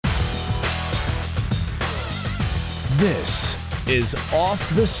This is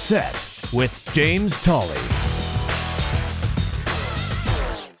Off the Set with James Tolley.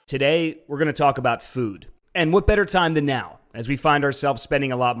 Today, we're going to talk about food. And what better time than now, as we find ourselves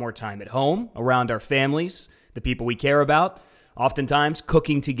spending a lot more time at home, around our families, the people we care about. Oftentimes,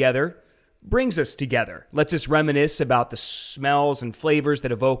 cooking together brings us together, lets us reminisce about the smells and flavors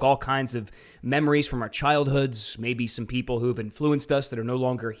that evoke all kinds of memories from our childhoods, maybe some people who have influenced us that are no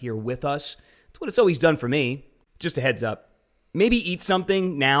longer here with us. It's what it's always done for me. Just a heads up. Maybe eat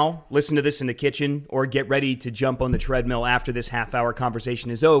something now, listen to this in the kitchen, or get ready to jump on the treadmill after this half-hour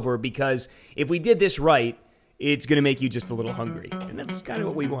conversation is over, because if we did this right, it's going to make you just a little hungry. And that's kind of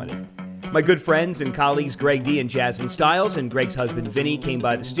what we wanted. My good friends and colleagues Greg D and Jasmine Stiles and Greg's husband Vinny came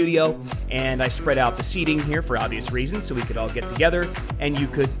by the studio, and I spread out the seating here for obvious reasons so we could all get together and you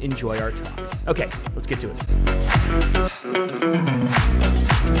could enjoy our talk. Okay, let's get to it.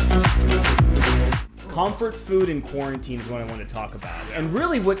 Comfort food in quarantine is what I want to talk about. And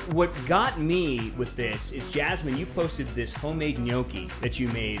really what got me with this is, Jasmine, you posted this homemade gnocchi that you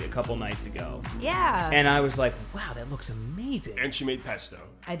made a couple nights ago. Yeah. And I was like, wow, that looks amazing. And she made pesto.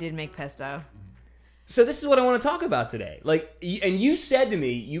 I did make pesto. So this is what I want to talk about today. And you said to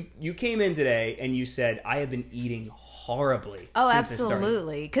me, you came in today and you said, I have been eating horribly. Oh, since this started."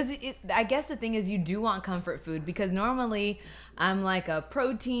 absolutely. Because I guess the thing is, you do want comfort food, because normally I'm like a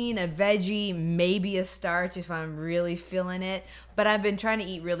protein, a veggie, maybe a starch if I'm really feeling it. But I've been trying to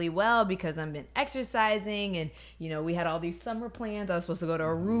eat really well because I've been exercising, and we had all these summer plans. I was supposed to go to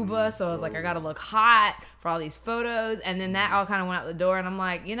Aruba, so I was like, I gotta look hot for all these photos, and then that all kind of went out the door, and I'm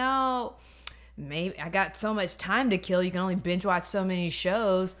like, maybe I got so much time to kill. You can only binge watch so many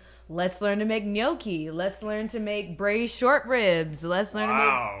shows. Let's learn to make gnocchi. Let's learn to make braised short ribs. Let's learn to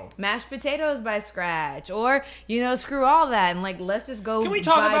make mashed potatoes by scratch. Or, screw all that and let's just go Can we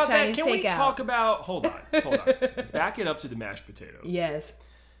talk buy about Chinese that? Can we takeout. talk about... Hold on. Back it up to the mashed potatoes. Yes.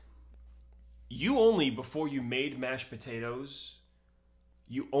 You only, before you made mashed potatoes,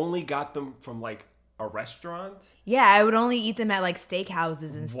 you only got them from a restaurant? Yeah, I would only eat them at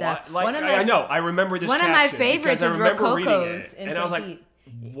steakhouses and stuff. What? I know. I remember this One of my caption favorites because is I remember Rococo's reading it, in and I was St. like, Pete.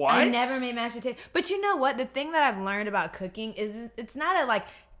 what? I never made mashed potatoes. But you know what? The thing that I've learned about cooking is it's not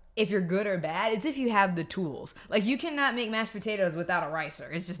if you're good or bad. It's if you have the tools. You cannot make mashed potatoes without a ricer.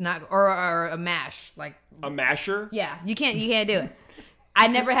 It's just not, or a mash. A masher? Yeah, you can't do it. I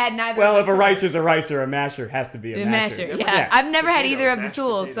never had neither. Well, if a ricer's a ricer, a masher has to be a masher. Yeah. I've never had either of the mashed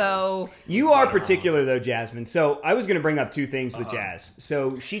tools, potatoes. so... You are particular, though, Jasmine. So I was going to bring up two things with Jazz.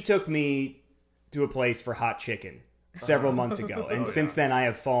 So she took me to a place for hot chicken several months ago. And since then, I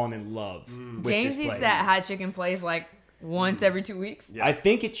have fallen in love with James this eats place. that hot chicken place once every 2 weeks. Yeah. I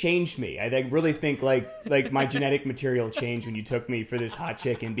think it changed me. I really think my genetic material changed when you took me for this hot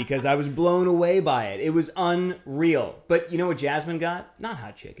chicken, because I was blown away by it. It was unreal. But you know what Jasmine got? Not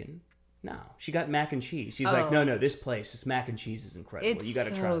hot chicken. No, she got mac and cheese. She's like, no, this mac and cheese is incredible. It's You got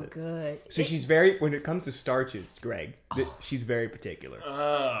to try this. good. So she's very, when it comes to starches, Greg, she's very particular.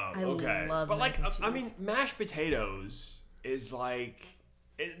 Oh, okay. love But mac and cheese. mashed potatoes is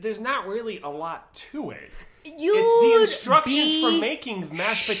there's not really a lot to it. The instructions for making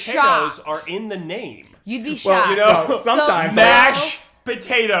mashed potatoes are in the name. You'd be Well, shocked. sometimes Mash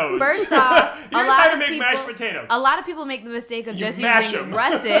potatoes. First off, Here's how to make mashed potatoes. A lot of people make the mistake of just mash using 'em.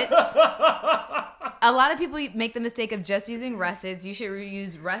 russets. A lot of people make the mistake of just using russets. You should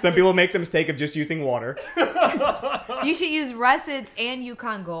use russets. Some people make the mistake of just using water. You should use russets and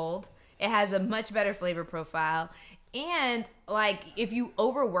Yukon Gold. It has a much better flavor profile. And, if you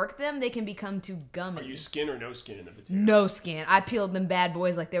overwork them, they can become too gummy. Are you skin or no skin in the potatoes? No skin. I peeled them bad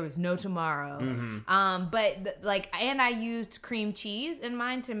boys like there was no tomorrow. Mm-hmm. And I used cream cheese in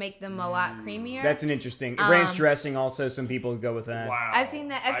mine to make them a lot creamier. That's an interesting... ranch dressing also, some people go with that. Wow. I've seen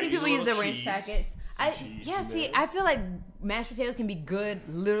that. I've seen people use the ranch packets. cheese I feel like mashed potatoes can be good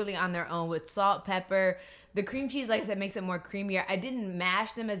literally on their own with salt, pepper. The cream cheese, like I said, makes it more creamier. I didn't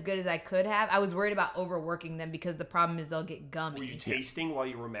mash them as good as I could have. I was worried about overworking them because the problem is they'll get gummy. Were you tasting while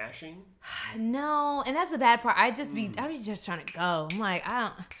you were mashing? No, and that's the bad part. I was just trying to go. I'm like,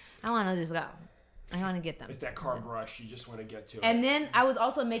 I want to just go. I want to get them. It's that carb rush. You just want to get to it. And then I was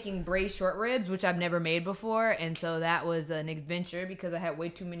also making braised short ribs, which I've never made before. And so that was an adventure because I had way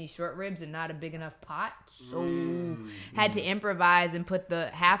too many short ribs and not a big enough pot. So had to improvise and put the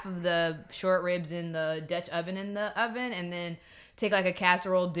half of the short ribs in the Dutch oven and then take a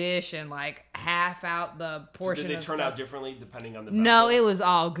casserole dish and half out the portion. So did they of turn stuff. out differently depending on the vessel? No, it was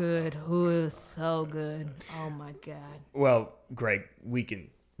all good. Ooh, it was so good. Oh my God. Well, Greg, we can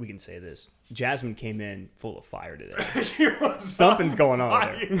we can say this. Jasmine came in full of fire today. Something's going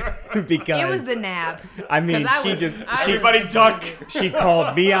on there. Because it was the nap. I mean, everybody duck. She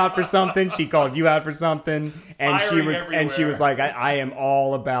called me out for something. She called you out for something, and Firing she was like, I am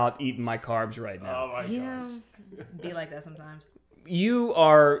all about eating my carbs right now. Oh my gosh. Be like that sometimes. You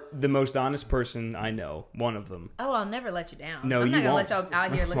are the most honest person I know. One of them. Oh, I'll never let you down. No, I'm you not gonna won't. let y'all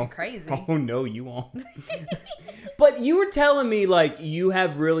out here looking crazy. Oh no, you won't. But you were telling me like you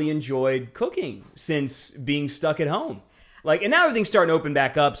have really enjoyed cooking since being stuck at home. Like, and now everything's starting to open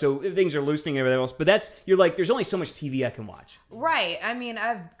back up, so things are loosening and everything else. But you're like, there's only so much TV I can watch. Right. I mean,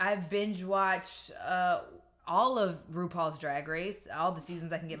 I've binge watched all of RuPaul's Drag Race, all the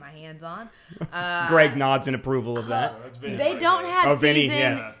seasons I can get my hands on. Greg nods in approval of that. They don't have Vinny,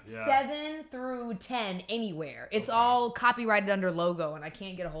 season yeah. 7 through 10 anywhere. It's all copyrighted under logo, and I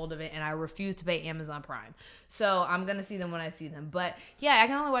can't get a hold of it, and I refuse to pay Amazon Prime. So I'm going to see them when I see them. But yeah, I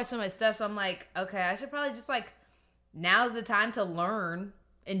can only watch so much stuff, so I'm like, okay, I should probably just like, now's the time to learn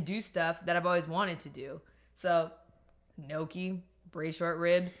and do stuff that I've always wanted to do. So, gnocchi, braised short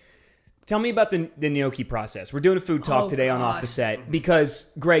ribs. Tell me about the gnocchi process. We're doing a food talk today on Off the Set because,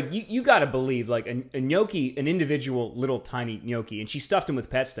 Greg, you got to believe, like, a gnocchi, an individual little tiny gnocchi, and she stuffed them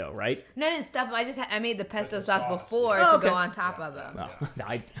with pesto, right? No, I didn't stuff them. I made the pesto sauce before Oh, to okay. go on top of them. Well,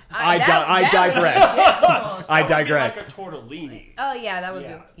 I That digress. would I That digress. would be like a tortellini. Oh, yeah, that would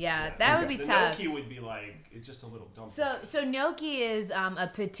be... that would be the tough. gnocchi would be like, it's just a little dumpling. So gnocchi is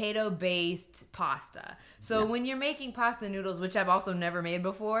a potato-based pasta. So when you're making pasta noodles, which I've also never made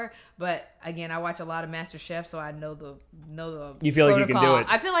before, but again, I watch a lot of Master Chef, so I know the You feel like you can do it.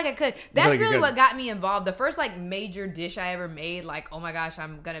 I feel like I could. That's like you're really good. what got me involved. The first like major dish I ever made, like, oh my gosh,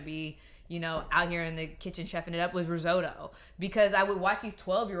 I'm gonna be, out here in the kitchen chefing it up, was risotto. Because I would watch these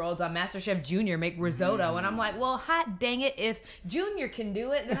 12-year-olds on MasterChef Junior make risotto, and I'm like, well, hot dang it, if Junior can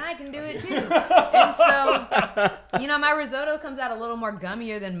do it, then I can do it too. And so, my risotto comes out a little more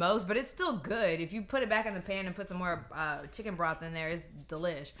gummier than most, but it's still good. If you put it back in the pan and put some more chicken broth in there, it's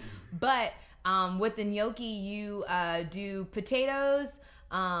delish. But with the gnocchi, you do potatoes.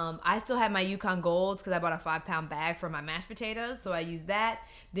 I still have my Yukon Golds because I bought a 5-pound bag for my mashed potatoes, so I use that.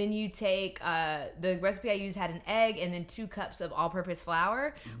 Then you take, the recipe I used had an egg and then 2 cups of all-purpose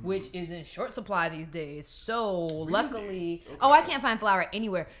flour, which is in short supply these days. So luckily, I can't find flour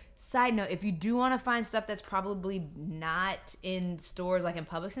anywhere. Side note, if you do want to find stuff that's probably not in stores like in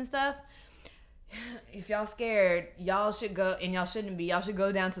Publix and stuff, if y'all scared, y'all should go, and y'all shouldn't be, y'all should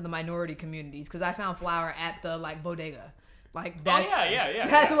go down to the minority communities because I found flour at the bodega. Like that's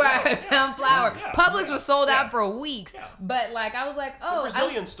That's where I found flour. Publix was sold out for weeks, but I was like, the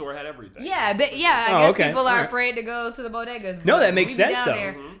Brazilian store had everything. I guess people are afraid to go to the bodegas. No, that makes sense though.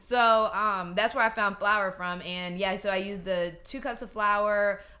 Mm-hmm. So that's where I found flour from, and so I used the 2 cups of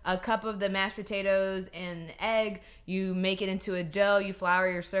flour, a cup of the mashed potatoes, and egg. You make it into a dough. You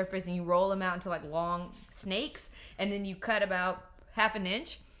flour your surface, and you roll them out into long snakes, and then you cut about half an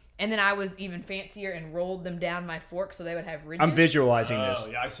inch. And then I was even fancier and rolled them down my fork so they would have ridges. I'm visualizing this.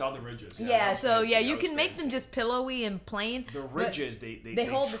 Oh, yeah, I saw the ridges. You can make them just pillowy and plain. The ridges, they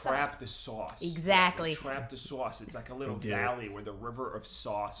hold trap the sauce. Exactly. They trap the sauce. It's like a little valley where the river of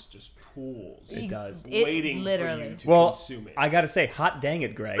sauce just pools. It does. Waiting for you to consume it. I gotta say, hot dang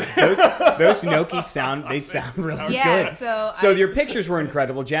it, Greg. Those gnocchi sound really good. So your pictures were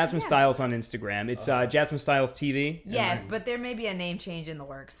incredible. Jasmine Styles on Instagram. It's Jasmine Styles TV. Yes, but there may be a name change in the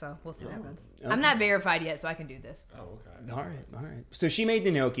works, so we'll see what happens. Okay. I'm not verified yet, so I can do this. Oh, okay. All right. So she made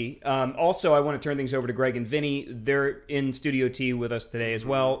the gnocchi. Also, I want to turn things over to Greg and Vinny. They're in Studio T with us today as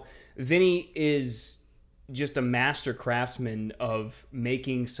well. Vinny is just a master craftsman of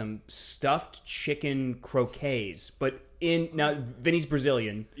making some stuffed chicken croquets. But now Vinny's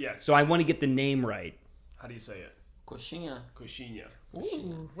Brazilian. Yes. So I want to get the name right. How do you say it? Coxinha. Coxinha.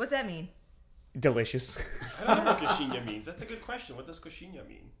 Ooh, what's that mean? Delicious. I don't know what coxinha means. That's a good question. What does coxinha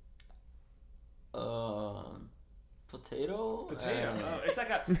mean? Potato. It's like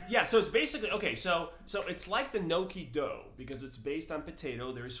a so it's basically so it's like the gnocchi dough because it's based on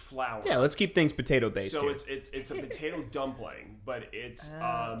potato. There's flour. Yeah, let's keep things potato based. So here. it's a potato dumpling, but it's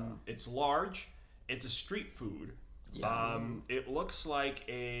large. It's a street food. Yes. It looks like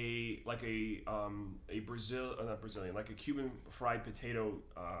a Cuban fried potato.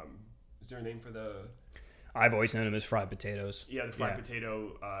 Is there a name for the? I've always known them as fried potatoes. Yeah, the fried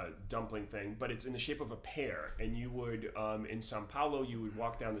potato dumpling thing, but it's in the shape of a pear. And you would, in Sao Paulo, you would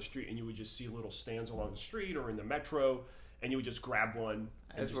walk down the street and you would just see little stands along the street or in the metro, and you would just grab one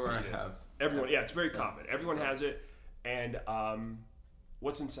and Everyone just eat have. it. Everyone, it's very common. Everyone has it. And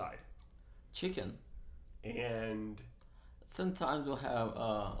what's inside? Chicken. And Sometimes we'll have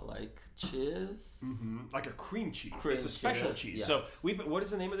like cheese. Like a cream cheese. Cream It's a special cheese, cheese. So yes. what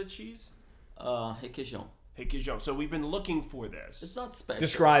is the name of the cheese? Requeijão. Requeijão. So we've been looking for this. It's not special.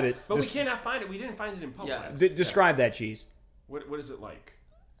 Describe it. But we cannot find it. We didn't find it in Publix. Yeah. Describe that cheese. What is it like?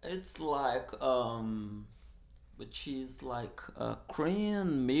 It's like with cheese like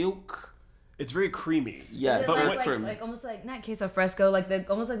cream, milk. It's very creamy. Yes, Is it but very like, creamy. like almost like not queso fresco, like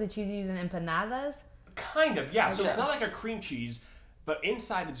almost like the cheese you use in empanadas? Kind of, yeah. So it's not guess. like a cream cheese, but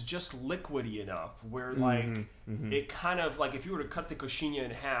inside it's just liquidy enough where like it kind of like if you were to cut the coxinha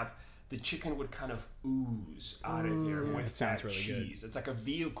in half, the chicken would kind of ooze out of there with That sounds that really good. cheese. It's like a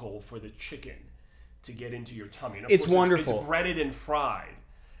vehicle for the chicken to get into your tummy. And of It's course wonderful. It's breaded and fried,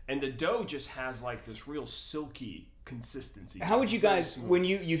 and the dough just has like this real silky consistency. How would you Very guys, smooth. when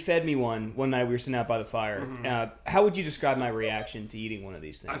you fed me one night we were sitting out by the fire, how would you describe my reaction to eating one of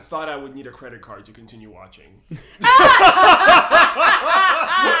these I things? thought I would need a credit card to continue watching.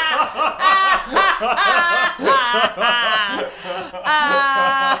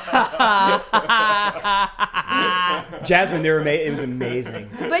 Jasmine, it was amazing.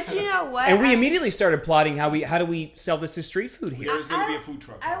 But you know what? And we immediately started plotting how do we sell this as street food here. There's going to be a food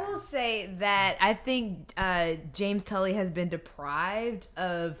truck. I will say that I think James Tully has been deprived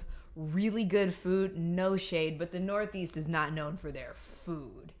of really good food. No shade, but the Northeast is not known for their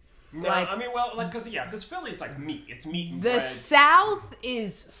food. No, like- I mean, well, like, because Philly's like meat. It's meat and The bread. South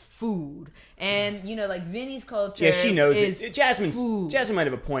is food, and you know, like Vinny's culture. Yeah, she knows is it. food. Jasmine might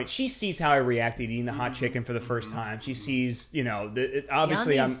have a point. She sees how I reacted eating the hot chicken for the first time. She sees,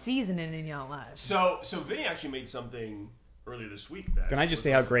 obviously y'all I'm. need seasoning in y'all lives. So Vinny actually made something earlier this week. That Can I just say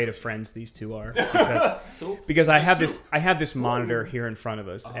how great of friends these two are? So Because I have this monitor here in front of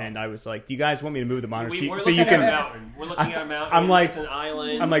us, and I was like, "Do you guys want me to move the monitor we're so looking you at a can?" mountain. We're looking at a mountain. I'm like- it's an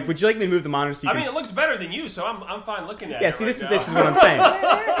island. I'm like, "Would you like me to move the monitor so you I can?" mean, it looks better than you, so I'm fine looking at Yeah, it. see, right this now. is what I'm saying.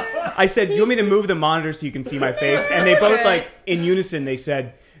 I said, "Do you want me to move the monitor so you can see my face?" And they both, like, in unison, they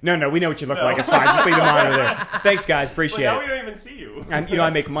said, "No, we know what you look like. It's fine. Just leave the monitor there." Thanks, guys. But Appreciate now we it. don't even see you. And I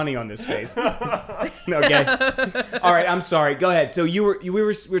make money on this face. Okay. All right. I'm sorry. Go ahead. So we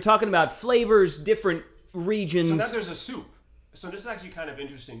were talking about flavors, different regions. So then there's a soup. So this is actually kind of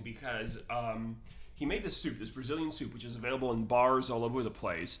interesting because he made this soup, this Brazilian soup, which is available in bars all over the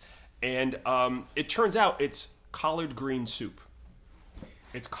place. And it turns out it's collard green soup.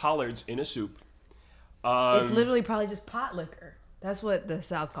 It's collards in a soup. It's literally probably just pot liquor. That's what the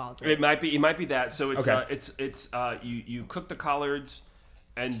South calls it. It might be that. So it's Okay. you cook the collards,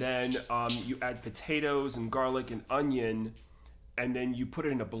 and then you add potatoes and garlic and onion, and then you put it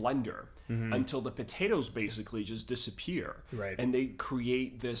in a blender until the potatoes basically just disappear. Right. And they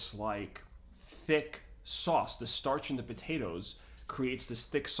create this like thick sauce. The starch in the potatoes creates this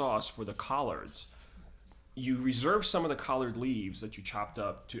thick sauce for the collards. You reserve some of the collard leaves that you chopped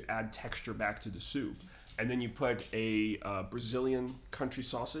up to add texture back to the soup. And then you put a Brazilian country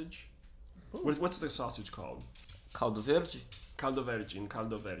sausage. What's the sausage called? caldo verde. Caldo verde. And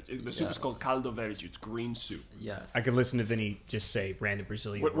caldo verde. The soup is called caldo verde. It's green soup. Yes. I could listen to Vinny just say random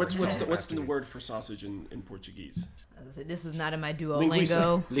Brazilian What's words. the word for sausage in Portuguese? As I said, this was not in my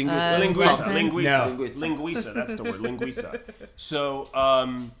Linguiça. Duolingo. Linguiça. lesson. Linguiça. No. Linguiça. That's the word. Linguiça. So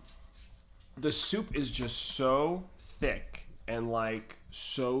the soup is just so thick and like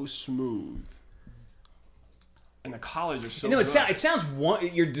so smooth. And the collards are so No, good. it sounds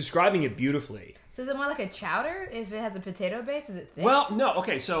you're describing it beautifully. So is it more like a chowder if it has a potato base? Is it thick? Well, no.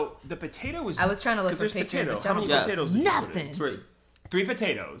 Okay, so the potato is... I was trying to look 'cause for there's pictures, potato. but How many Yes. potatoes did you put in? Nothing. 3. 3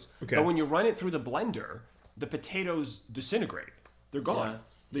 potatoes. Okay. But when you run it through the blender, the potatoes disintegrate. They're gone.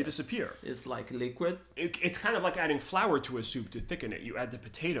 Yes, They yes. disappear. It's like liquid. It's kind of like adding flour to a soup to thicken it. You add the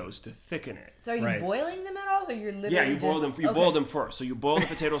potatoes to thicken it. So are you Right. boiling them at all, or you're literally Yeah, you boil them. You boil Okay. them first. So you boil the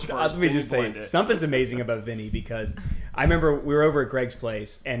potatoes first. Let me then you just say, blend it. something's amazing about Vinny because I remember we were over at Greg's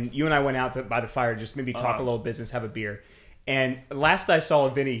place and you and I went out by the fire, just maybe talk a little business, have a beer. And last I saw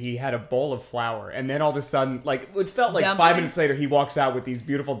of Vinny, he had a bowl of flour. And then all of a sudden, like, it felt like 5 Dumplings? minutes later, he walks out with these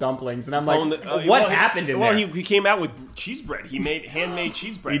beautiful dumplings. And I'm like, what Well, happened in well, there? he came out with cheese bread. He made handmade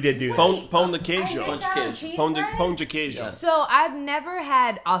cheese bread. He did do that. Pão de I queijo. missed out on queijo. cheese Pão de, bread? pão de queijo. Yes. So I've never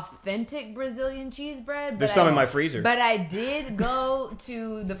had authentic Brazilian cheese bread. But There's some in my freezer. But I did go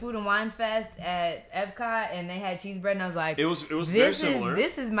to the Food and Wine Fest at Epcot, and they had cheese bread, and I was like, It was very "This similar.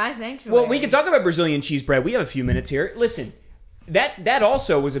 is my sanctuary." Well, we can talk about Brazilian cheese bread. We have a few minutes here. Listen, that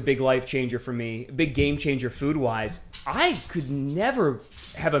also was a big life changer for me, a big game changer food wise. I could never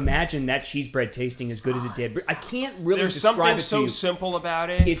have imagined that cheese bread tasting as good as it did. I can't really There's describe something it to so you. simple about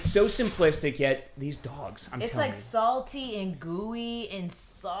it. It's so simplistic, yet these dogs, It's telling like you. salty and gooey and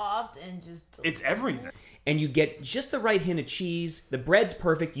soft and just. It's everything. And you get just the right hint of cheese. The bread's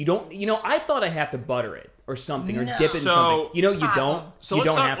perfect. You don't, I thought I have to butter it or something or dip it in So- something. You Pop don't. 'em. So You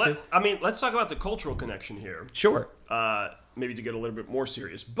let's don't talk, have to. I mean, let's talk about the cultural connection here. Sure. Maybe to get a little bit more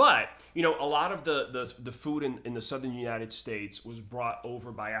serious. But, a lot of the food in the southern United States was brought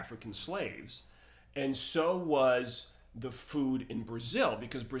over by African slaves. And so was the food in Brazil,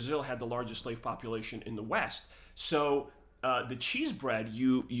 because Brazil had the largest slave population in the West. So the cheese bread,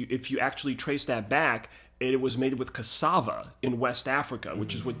 if you actually trace that back, it was made with cassava in West Africa,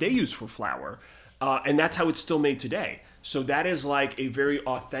 which is what they use for flour. And that's how it's still made today. So that is like a very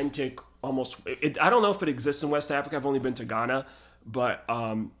authentic, almost, I don't know if it exists in West Africa. I've only been to Ghana, but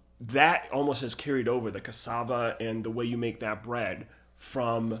that almost has carried over, the cassava and the way you make that bread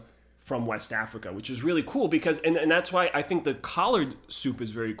from West Africa, which is really cool because, and that's why I think the collard soup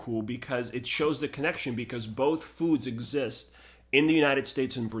is very cool, because it shows the connection, because both foods exist in the United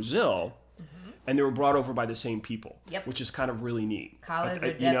States and Brazil, and they were brought over by the same people, which is kind of really neat. Collards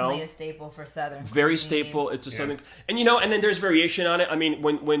are definitely a staple for Southern Very cuisine. staple. It's a Southern, and and then there's variation on it. I mean,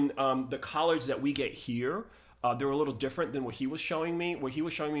 when the collards that we get here, they're a little different than what he was showing me. What he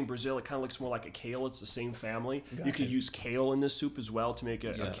was showing me in Brazil, it kind of looks more like a kale. It's the same family. Gotcha. You could use kale in this soup as well to make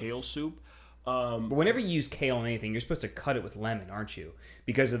a kale soup. But whenever you use kale in anything, you're supposed to cut it with lemon, aren't you?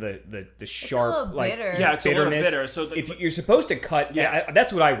 Because of the sharp, little like bitter. Yeah, it's bitterness. a little bitter. So if you're supposed to cut,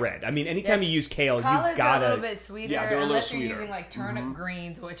 that's what I read. I mean, anytime Yeah. you use kale, Collards you gotta are a little bit sweeter, Yeah, they're a little unless you're sweeter. using like turnip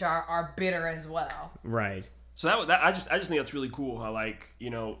greens, which are bitter as well. right. So I just think that's really cool. How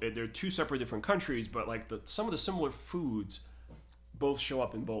they're two separate different countries, but like some of the similar foods both show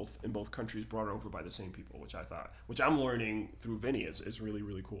up in both countries, brought over by the same people, which I'm learning through Vinny is really,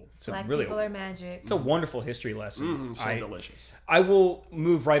 really cool. So Black really, people are magic. it's a wonderful history lesson. So delicious. I will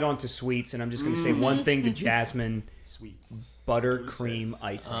move right on to sweets, and I'm just going to say one thing to Jasmine: Sweets. buttercream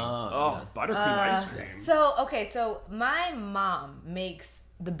icing. Oh, yes. buttercream ice cream. So my mom makes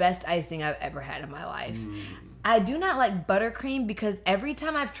the best icing I've ever had in my life. I do not like buttercream because every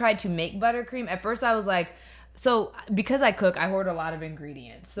time I've tried to make buttercream, at first I was like, so because I cook, I hoard a lot of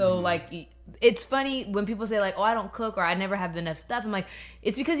ingredients. So like, it's funny when people say like, oh, I don't cook or I never have enough stuff. I'm like,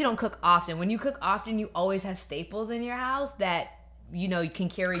 it's because you don't cook often. When you cook often, you always have staples in your house that you can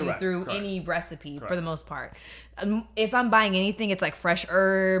carry you through any recipe for the most part. If I'm buying anything, it's like fresh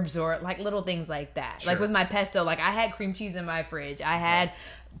herbs or like little things like that. Like with my pesto, like I had cream cheese in my fridge. I had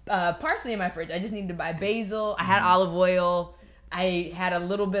parsley in my fridge. I just needed to buy basil. I had olive oil. I had a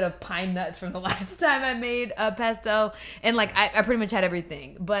little bit of pine nuts from the last time I made pesto. And like I pretty much had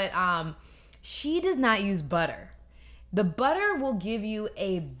everything. But she does not use butter. The butter will give you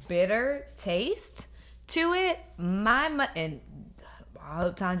a bitter taste to it. And I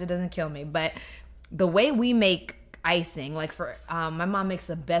hope Tanja doesn't kill me, but the way we make icing, like for my mom makes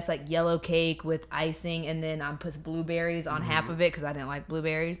the best like yellow cake with icing, and then puts blueberries on half of it because I didn't like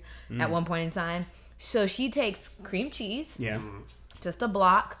blueberries at one point in time. So she takes cream cheese, just a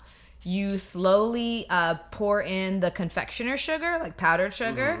block. You slowly pour in the confectioner sugar, like powdered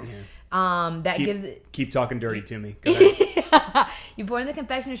sugar. That gives it. Keep talking dirty to me. Go ahead. You pour in the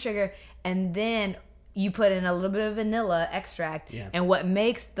confectioner sugar, and then you put in a little bit of vanilla extract. Yeah. And what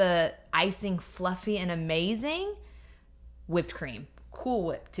makes the icing fluffy and amazing? Whipped cream. Cool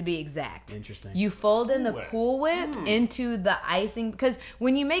Whip, to be exact. Interesting. You fold in the Cool Whip into the icing, because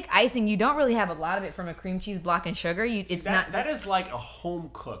when you make icing, you don't really have a lot of it from a cream cheese block and sugar. That is like a home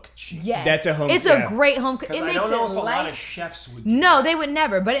cooked cheese. Yes. That's a home- It's yeah. a great home cook. It I makes don't know it if a lot light. of chefs would. Do No, they would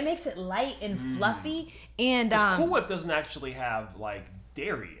never. But it makes it light and fluffy. And Cool Whip doesn't actually have like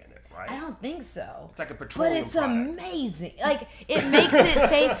dairy in it, right? I don't think so. It's like a But petroleum it's product. amazing. Like, it makes it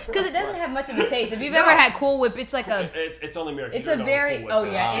taste, because it doesn't have much of a taste. If you've ever had Cool Whip, it's like a, It's only American. it's You a don't know what very, Cool Whip oh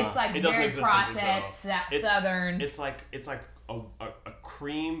is. yeah, it's like It doesn't very exist in Brazil. processed, It's- southern. It's like a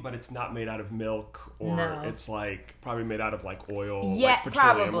cream, but it's not made out of milk, or No. it's like probably made out of like oil, Yeah, like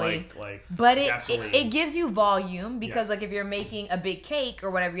petroleum, probably. like But gasoline. it gives you volume, because Yes. like if you're making a big cake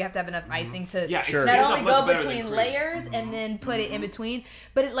or whatever, you have to have enough icing to Yeah, it Sure. not stands up only much go better than between cream. layers and then put it in between,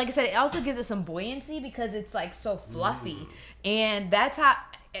 but like I said, it also gives it some buoyancy because it's like so fluffy. And that's how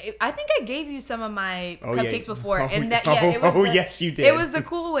I think I gave you some of my cupcakes before, and that it was yes, you did. It was the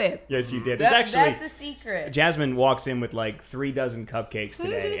Cool Whip. Yes, you did. There's That's actually the secret. Jasmine walks in with like 3 dozen cupcakes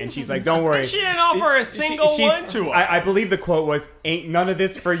today, and she's like, "Don't worry." She didn't offer a single one to us. I believe the quote was, "Ain't none of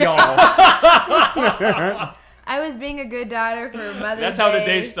this for y'all." I I was being a good daughter for Mother's Day. That's how the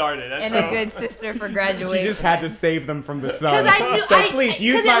day started. That's and how, a good sister for graduation. She just had to save them from the sun. Because I knew, so please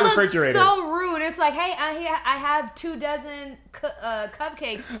use my refrigerator. So rude. It's like, hey, I have 2 dozen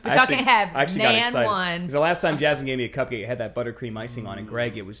cupcakes, but y'all can't have I actually got excited. one. Because the last time Jasmine gave me a cupcake, it had that buttercream icing on it.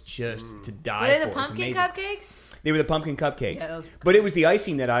 Greg, it was just to die Were they for. the It was pumpkin amazing. cupcakes? They were the pumpkin cupcakes. Yeah, those- But it was the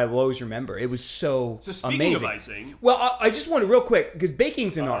icing that I will always remember. It was so speaking amazing. of icing, Well, I just want to real quick, because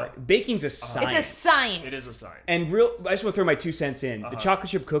baking's an art. Baking's a science. It's a science. it is a sign. And I just want to throw my 2 cents in. The chocolate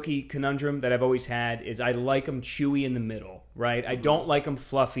chip cookie conundrum that I've always had is I like them chewy in the middle, right? I don't like them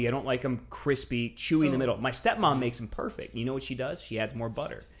fluffy. I don't like them crispy, chewy in the middle. My stepmom makes them perfect. You know what she does? She adds more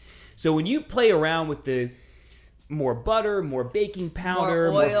butter. So when you play around with the more butter, more baking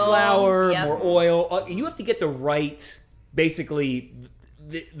powder, more oil. flour, Yep. more oil, you have to get the right, basically,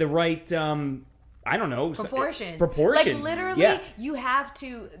 the right... I don't know. Proportions. Proportions. Like, literally, Yeah. you have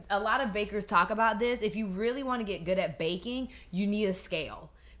to... A lot of bakers talk about this. If you really want to get good at baking, you need a scale.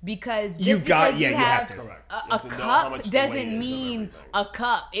 Because just You've got- because yeah, you you have have to. Correct. a You have to know how cup much the weight doesn't is of mean everything. a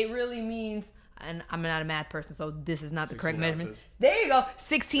cup. It really means... And I'm not a math person, so this is not the correct 16 measurement. ounces. There you go,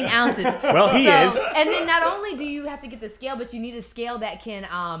 16 ounces. Well, he is. And then not only do you have to get the scale, but you need a scale that can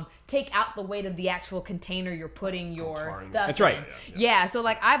take out the weight of the actual container you're putting your Tarring. stuff That's right. in. Yeah, so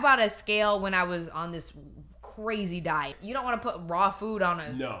like I bought a scale when I was on this crazy diet. You don't want to put raw food on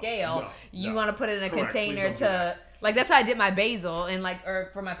a scale. You want to put it in a Correct. Please container don't do that. like that's how I did my basil and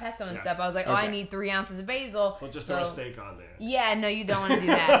or for my pesto and Yes. stuff. I was like, I need 3 ounces of basil. Don't just throw a steak on there. Yeah, no, you don't want to do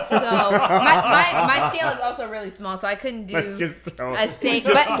that. So my scale is also really small, so I couldn't do Let's just throw a steak.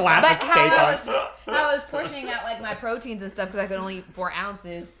 just but slap but a steak how I was portioning out like my proteins and stuff because I could only eat 4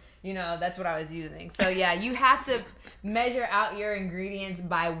 ounces. You know, that's what I was using. So yeah, you have to measure out your ingredients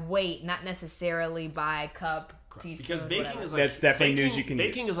by weight, not necessarily by cup. Teaspoon, Because baking whatever. is like That's definitely news you can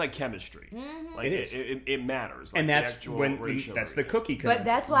Baking use. is like chemistry. Like It is. It matters. Like And the that's actual when ratio that's of the it. cookie. But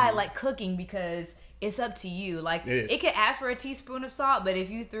that's why I like cooking because it's up to you. Like It is. could ask for a teaspoon of salt, but if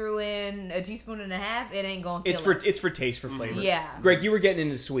you threw in a teaspoon and a half, it ain't gonna. It's kill for taste, for flavor. Yeah. Greg, you were getting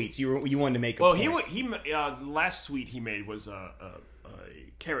into sweets. You wanted to make. Well, point. last sweet he made was a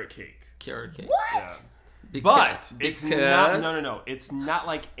carrot cake. Carrot cake. What? Yeah. Because, But it's not. No. It's not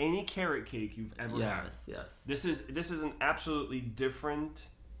like any carrot cake you've ever had. Yes. This is an absolutely different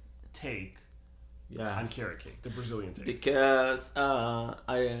take Yes. on carrot cake, the Brazilian take. Because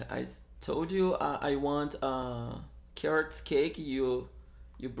I told you I want carrot cake. You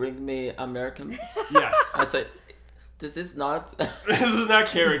bring me American. Yes. I said this is not This is not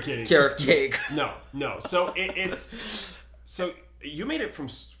carrot cake. carrot cake. No. So it's so you made it from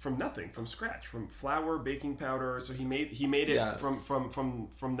nothing, from scratch, from flour, baking powder. So he made it Yes. from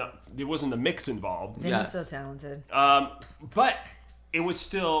there wasn't a mix involved. Vinny's Yes. so talented. But it was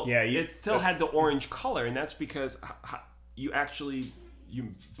still it still but- had the orange color, and that's because you actually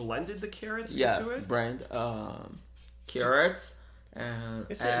blended the carrots Yes, into it. brand carrots and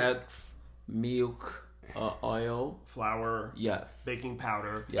It's eggs, milk, oil. Flour, Yes. baking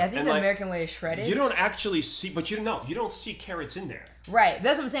powder. Yeah, I think And the like, American way is shredded. You don't actually see, but you don't see carrots in there. Right,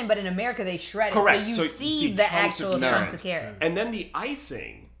 that's what I'm saying. But in America, they shred it, Correct. so you So you see see the chunks of actual carrot. chunks of carrot. And then the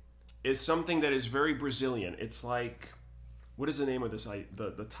icing is something that is very Brazilian. It's like, what is the name of this?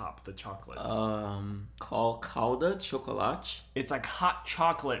 The top, the chocolate. Called calda chocolate. It's like hot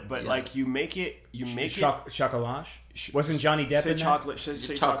chocolate, but Yes. like you make it. Chocolate. Wasn't Johnny Depp Say in chocolate. Say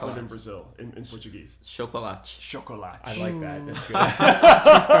chocolate Chocolate. in Brazil in Portuguese. Chocolate. Chocolate. I like that. That's good.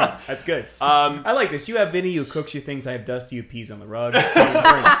 That's good. I like this. You have Vinny who cooks you things. I have Dusty who pees on the rug.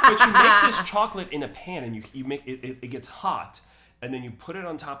 But you make this chocolate in a pan, and you make it. It gets hot, and then you put it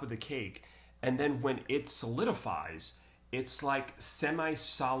on top of the cake, and then when it solidifies, it's like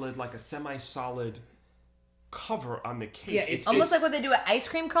semi-solid, like a semi-solid cover on the cake. Yeah, it's Almost like what they do with ice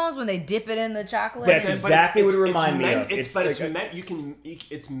cream cones when they dip it in the chocolate. That's and- exactly what it reminds me of. It's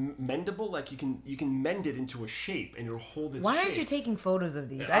It's mendable. Like you can mend it into a shape, and it'll hold its Why shape. aren't you taking photos of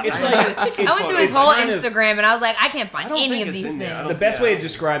these? It's I like- went through his it's whole kind of- Instagram and I was like, I can't find I don't any think of it's these in there. I things. the don't- best yeah. way to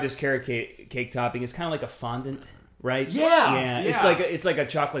describe this carrot cake topping is kind of like a fondant, right? Yeah, It's yeah. it's like a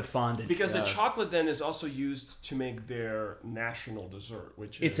chocolate fondant. Because the chocolate then is also used to make their national dessert,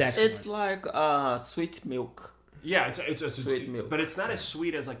 which is It's excellent. It's like sweet milk. yeah, it's a Sweet milk. but it's not as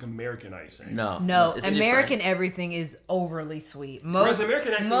sweet as like American icing. No, it's American different. everything is overly sweet. Whereas Most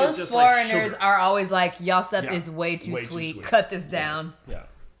American icing is most just like foreigners sugar. are always like, y'all stuff Yeah, is way too way too sweet. sweet. Cut this down. Yeah.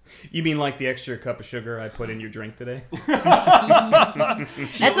 You mean like the extra cup of sugar I put in your drink today?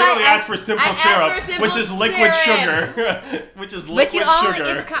 She literally asked for simple syrup, which is liquid sugar. Which is liquid sugar.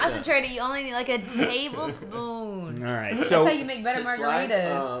 It's concentrated. You only need like a tablespoon. All right. That's So, how you make better It's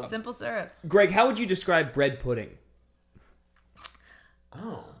margaritas. like, Simple syrup. Greg, how would you describe bread pudding?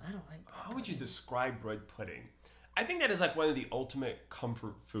 Oh, how would you describe bread pudding? I think that is like one of the ultimate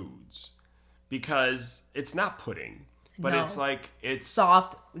comfort foods because it's not pudding, but No. it's like it's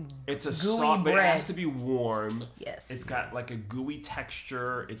Soft, It's a gooey soft, but it bread. has to be warm. Yes. It's got like a gooey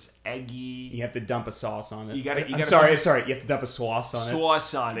texture. It's eggy. You have to dump a sauce on it. You gotta- I'm gotta sorry. put- Sorry. You have to dump a sauce on it.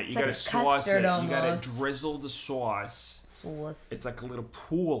 Sauce on it. You like gotta a sauce it. custard You gotta almost. drizzle the sauce. sauce. It's like a little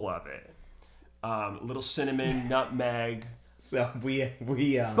pool of it. Little cinnamon, nutmeg. So we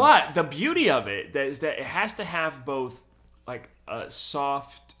But the beauty of it is that it has to have both like a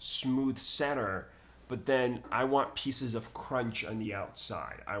soft, smooth center, but then I want pieces of crunch on the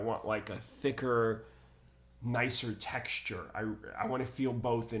outside. I want like a thicker, nicer texture. I want to feel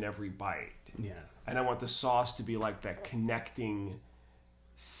both in every bite. yeah. And I want the sauce to be like that connecting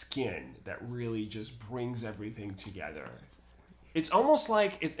skin that really just brings everything together. It's almost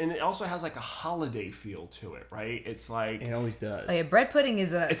like and it also has like a holiday feel to it, right? It's like It always does. Oh, yeah, bread pudding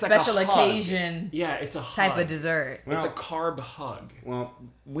is a it's like a special hug. occasion Yeah, it's a type hug. of dessert. It's a Well- carb hug. Well,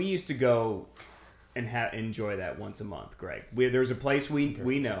 we used to go and enjoy that once a month, Greg. There's a place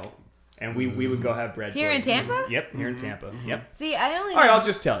we know, and we would go have bread Here in pudding. Tampa? Yep, here in Tampa. Yep. See, I only All right, know- I'll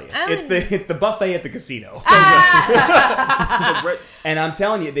just tell you. I It's only- the buffet at the casino. So bread, And I'm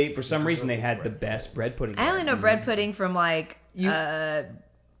telling you, they for some reason they had the best bread pudding. I only there. know bread pudding from like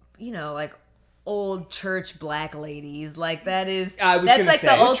like old church black ladies. Like that is I was that's gonna like say.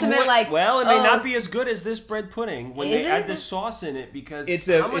 the Which ultimate like well, it may oh, not be as good as this bread pudding when they Is add it? this sauce in it because It's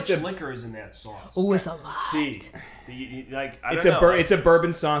how much a- liquor is in that sauce? Oh, it's a lot. See, like I It's don't know. it's a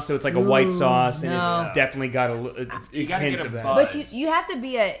bourbon sauce, so it's like a white Ooh, sauce, and no. it's definitely got You gotta hints get a of that. buzz. But you have to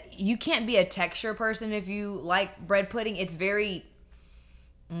be you can't be a texture person if you like bread pudding. It's very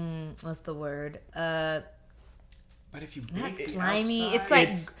what's the word? But if you Not bake the slimy. outside- It's like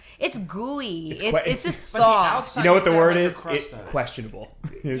It's- it's gooey. it's It's, que- it's just But the soft. outside You know what has the that word like a is? crust on it. Questionable.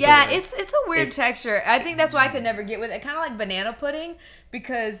 Is the Yeah, word. it's a weird It's- texture. I think that's why I could never get with it. Kind of like banana pudding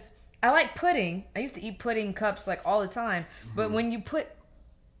because I like pudding. I used to eat pudding cups like all the time. But when you put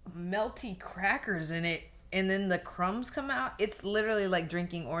melty crackers in it and then the crumbs come out, it's literally like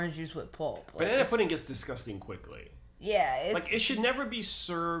drinking orange juice with pulp. Like, Banana it's- pudding gets disgusting quickly. Yeah, it's Like it should never be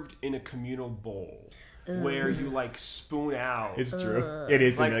served in a communal bowl where you like spoon out. It's true. It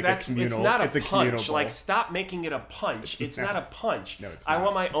is Like like that's a communal. it's not a it's communal punch. bowl. Like stop making it a punch. It's not a punch. No, it's I not.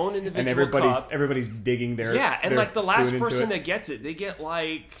 want my own individual and cup. everybody's digging their Yeah, and their like the last spoon into person it. that gets it, they get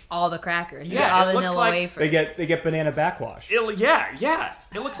like all the crackers. You Yeah, get all it the looks vanilla like wafers. they get banana backwash. yeah.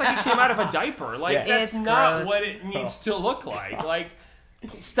 It looks like it came out of a diaper. Like Yeah. that's It's not gross. what it needs to look like. Like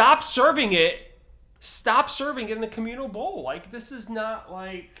stop serving it. Stop serving it in a communal bowl. Like this is not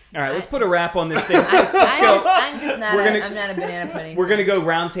like All right, let's put a wrap on this thing. Let's go. I'm just not. We're gonna- I'm not a banana pudding. We're gonna go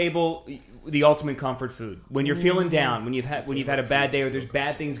round table. The ultimate comfort food. When you're feeling down, when you've had a bad day, or there's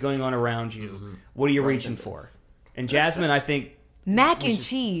bad things going on around you, what are you reaching for? And Jasmine, I think Mac and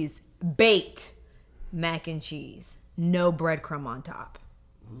cheese, baked mac and cheese, no breadcrumb on top.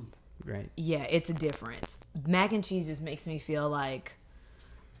 great. Yeah, it's a difference. Mac and cheese just makes me feel like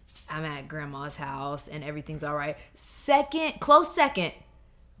I'm at grandma's house and everything's all right. Close second,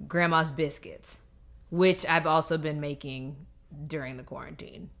 grandma's biscuits, which I've also been making during the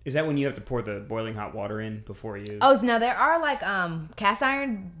quarantine. Is that when you have to pour the boiling hot water in before you? Oh, so now there are like cast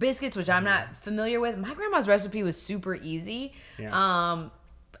iron biscuits, which I'm not familiar with. My grandma's recipe was super easy. Yeah.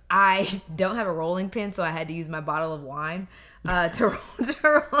 I don't have a rolling pin, so I had to use my bottle of wine to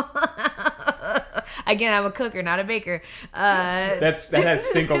roll. Again, I'm a cooker, not a baker. that has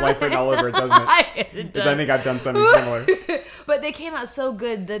single life written all over it, doesn't it? Because I think I've done something similar. But they came out so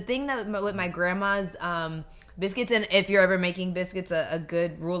good. The thing that with my grandma's biscuits, and if you're ever making biscuits, a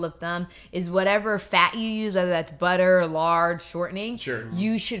good rule of thumb is whatever fat you use, whether that's butter, lard, shortening, Sure.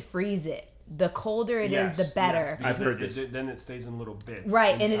 you should freeze it. The colder it is, the better. I've heard this. this. Then it stays in little bits.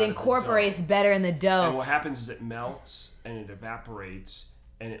 Right, and inside it of the incorporates dough. better in the dough. And what happens is it melts and it evaporates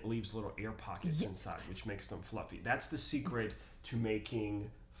and it leaves little air pockets inside, which makes them fluffy. That's the secret to making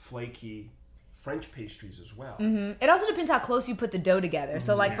flaky French pastries as well. It also depends how close you put the dough together.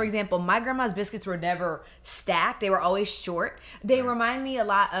 So, like, for example, my grandma's biscuits were never stacked. They were always short. They remind me a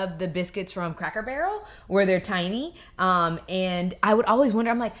lot of the biscuits from Cracker Barrel, where they're tiny. And I would always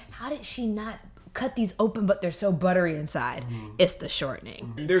wonder, I'm like, how did she not cut these open, but they're so buttery inside? It's the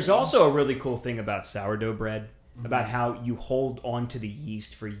shortening. There's also a really cool thing about sourdough bread. about how you hold on to the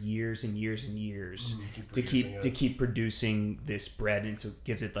yeast for years and years and years to keep producing this bread, and so it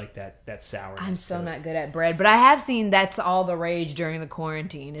gives it like that sourness. I'm so not good at bread, but I have seen that's all the rage during the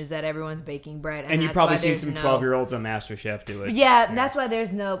quarantine is that everyone's baking bread. And you've that's probably why seen there's some no- 12-year-olds on MasterChef do it. Yeah, that's why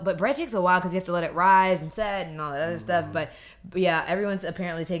there's no. But bread takes a while because you have to let it rise and set and all that other stuff. But yeah, everyone's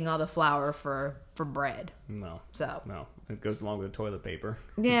apparently taking all the flour for bread. No, So it goes along with the toilet paper.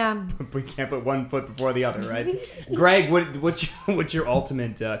 yeah, We can't put one foot before the other, right? Greg, what's your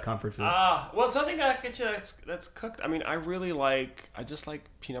ultimate comfort food? Well, something I get you that's cooked. I mean, I just like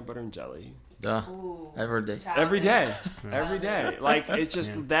peanut butter and jelly. Every day. Every day. Every day. Like, it's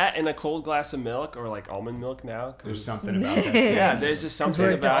just that and a cold glass of milk or like almond milk now. There's something about that too. Yeah, there's just something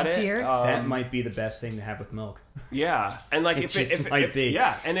we're about adults it. here. That might be the best thing to have with milk. Yeah, and like Might be.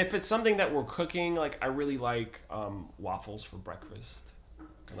 Yeah, and if it's something that we're cooking, like I really like waffles for breakfast.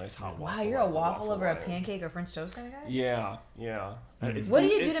 A nice hot waffle. wow, you're a waffle over a iron. pancake or French toast kind of guy. Yeah. It's What do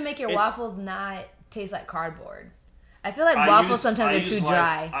the- you do to make your it's- waffles not taste like cardboard? I feel like I waffles use- sometimes I are use too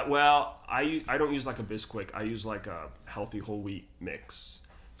like- dry. I don't use like a Bisquick. I use like a healthy whole wheat mix.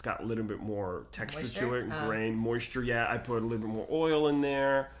 It's got a little bit more texture to Moisture? it, grain, moisture. Yeah, I put a little bit more oil in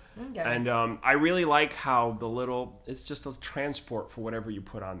there. Okay. And I really like how it's just a transport for whatever you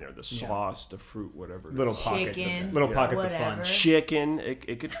put on there. The sauce, the fruit, whatever. it Little is. Chicken, pockets of whatever. fun. Chicken.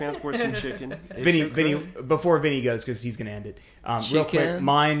 It could transport some chicken. It Vinny, sure Vinny, could. before Vinny goes, because he's gonna end it. Real quick, Chicken.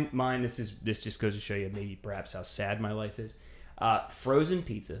 mine. This just goes to show you maybe perhaps how sad my life is. Frozen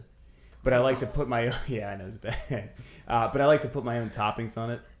pizza, but I like to put my I know it's bad, but I like to put my own toppings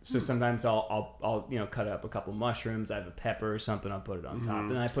on it. So sometimes I'll cut up a couple mushrooms. I have a pepper or something. I'll put it on top,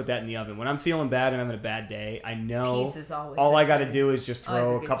 and then I put that in the oven. When I'm feeling bad and I'm having a bad day, I know Pizza's always all I a got to good- do is just always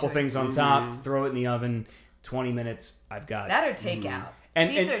throw a a good couple choice. things on top, throw it in the oven. 20 minutes, I've got it. That or takeout. And-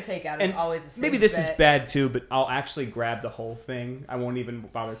 Pizza and- or takeout and is always a safe maybe this is bet. bad too, but I'll actually grab the whole thing. I won't even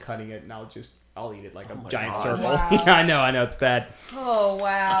bother cutting it, and I'll eat it like a giant God. circle. Wow. Yeah, I know, it's bad. Oh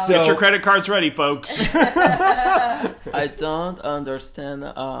wow. So- Get your credit cards ready, folks. I don't understand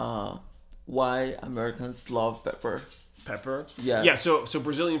why Americans love pepper. Pepper. Yes. Yeah. So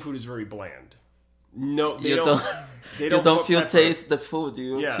Brazilian food is very bland. No, they You don't. don't, They you don't don't put feel pepper. taste the food.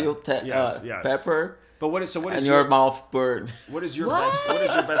 You Yeah. feel Yes. pepper, But what is and your mouth burn. what is your What? best? What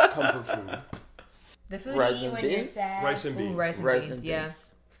is your best comfort food? The food Rice you eat and when you're beans? sad. Rice and Ooh, beans. rice and Rice beans. and Yeah.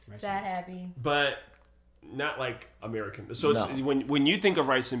 beans. Sad, happy. But not like American. So it's, No. when you think of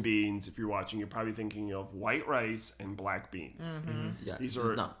rice and beans, if you're watching, you're probably thinking of white rice and black beans. Yeah, These it's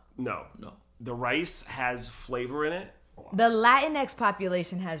are not. no. No. The rice has flavor in it. The Latinx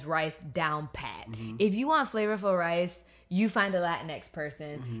population has rice down pat. Mm-hmm. If you want flavorful rice, you find a Latinx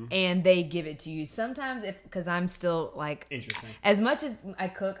person Mm-hmm. and they give it to you. Sometimes, because I'm still like, Interesting. as much as I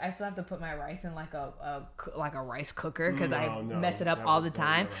cook, I still have to put my rice in like a rice cooker because I No, mess it up that all would- the that would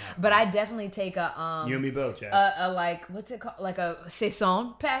time. never happen. But I definitely take a You and me both, Jazz. a like what's it called, like a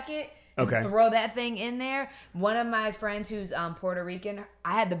saison packet. and Okay. Throw that thing in there. One of my friends who's Puerto Rican,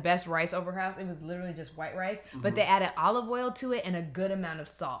 I had the best rice over her house. It was literally just white rice, but they added olive oil to it and a good amount of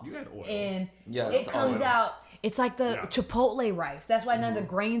salt. You had oil. And Yes, it comes oil. out. It's like the Yeah. Chipotle rice. That's why none of the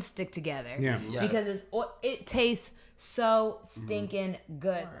grains stick together. Yeah. Yes. Because it tastes so stinking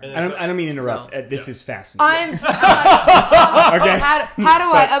good. And I don't mean to interrupt. No. This is fascinating. I'm. Okay. how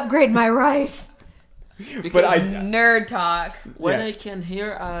do I upgrade my rice? Because But I Nerd talk. when Yeah. I can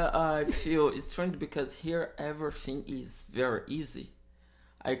hear, I feel strange because here everything is very easy.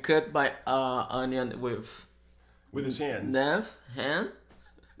 I cut my onion with with his hands. hand.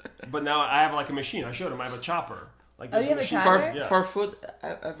 But now I have like a machine. I showed him. I have a chopper. Like Oh, there's you have a machine. chopper? For Yeah. for food,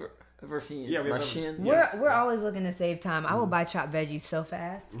 everything is Yeah, we have machine. everything. We're Yes. we're always looking to save time. I will Mm-hmm. buy chopped veggies so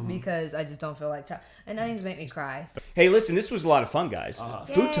fast because I just don't feel like chop. And onions make me cry. Hey, listen, this was a lot of fun, guys.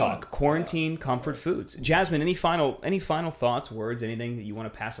 Food Yay. talk, quarantine, comfort foods. Jasmine, any final thoughts, words, anything that you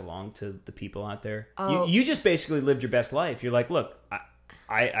want to pass along to the people out there? Oh. You just basically lived your best life. You're like, look,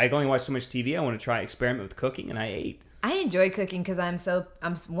 I only watch so much TV. I want to try experiment with cooking, and I ate. I enjoy cooking because I'm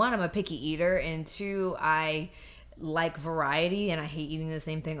a picky eater, and two, I like variety, and I hate eating the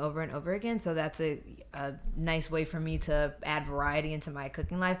same thing over and over again. So that's a nice way for me to add variety into my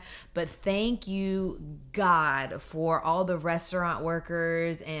cooking life. But thank you, God, for all the restaurant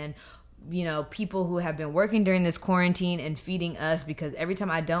workers and people who have been working during this quarantine and feeding us, because every time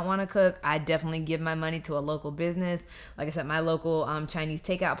I don't want to cook, I definitely give my money to a local business. Like I said, my local Chinese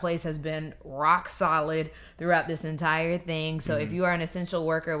takeout place has been rock solid throughout this entire thing. So if you are an essential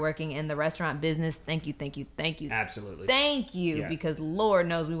worker working in the restaurant business, thank you. Absolutely. Thank you, Yeah. because Lord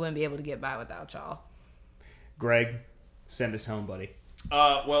knows we wouldn't be able to get by without y'all. Greg, send us home, buddy.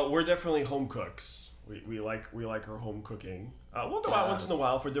 Well, we're definitely home cooks. We like our home cooking. We'll go out once in a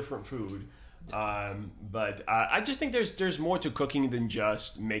while for different food. But I just think there's more to cooking than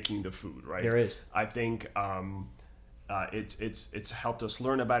just making the food, right? There is. I think it's helped us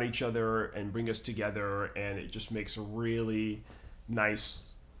learn about each other and bring us together, and it just makes a really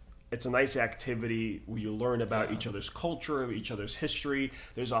nice. It's a nice activity where you learn about each other's culture, each other's history.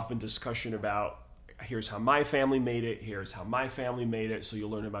 There's often discussion about, here's how my family made it, here's how my family made it, so you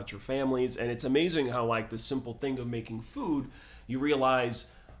learn about your families. And it's amazing how, like, the simple thing of making food, you realize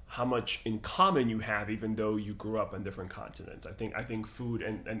how much in common you have, even though you grew up on different continents. I think food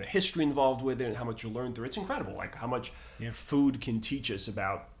and the history involved with it and how much you learn through it's incredible. Like how much food can teach us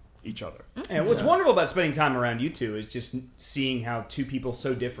about each other. And what's wonderful about spending time around you two is just seeing how two people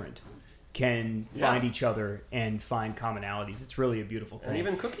so different can find each other and find commonalities. It's really a beautiful thing. And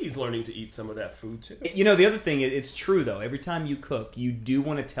even Cookie's learning to eat some of that food too. You know, the other thing, it's true though. Every time you cook, you do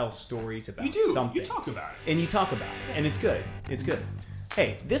want to tell stories about something. You talk about it. And you talk about it. And it's good. It's good.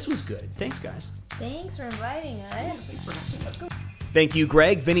 Hey, this was good. Thanks, guys. Thanks for inviting us. Thank you,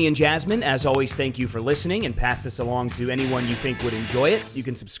 Greg, Vinny, and Jasmine. As always, thank you for listening, and pass this along to anyone you think would enjoy it. You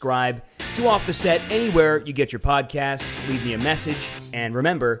can subscribe to Off the Set anywhere you get your podcasts. Leave me a message. And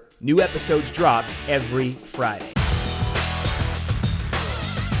remember, new episodes drop every Friday.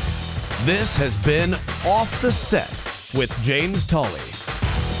 This has been Off the Set with James Tolley.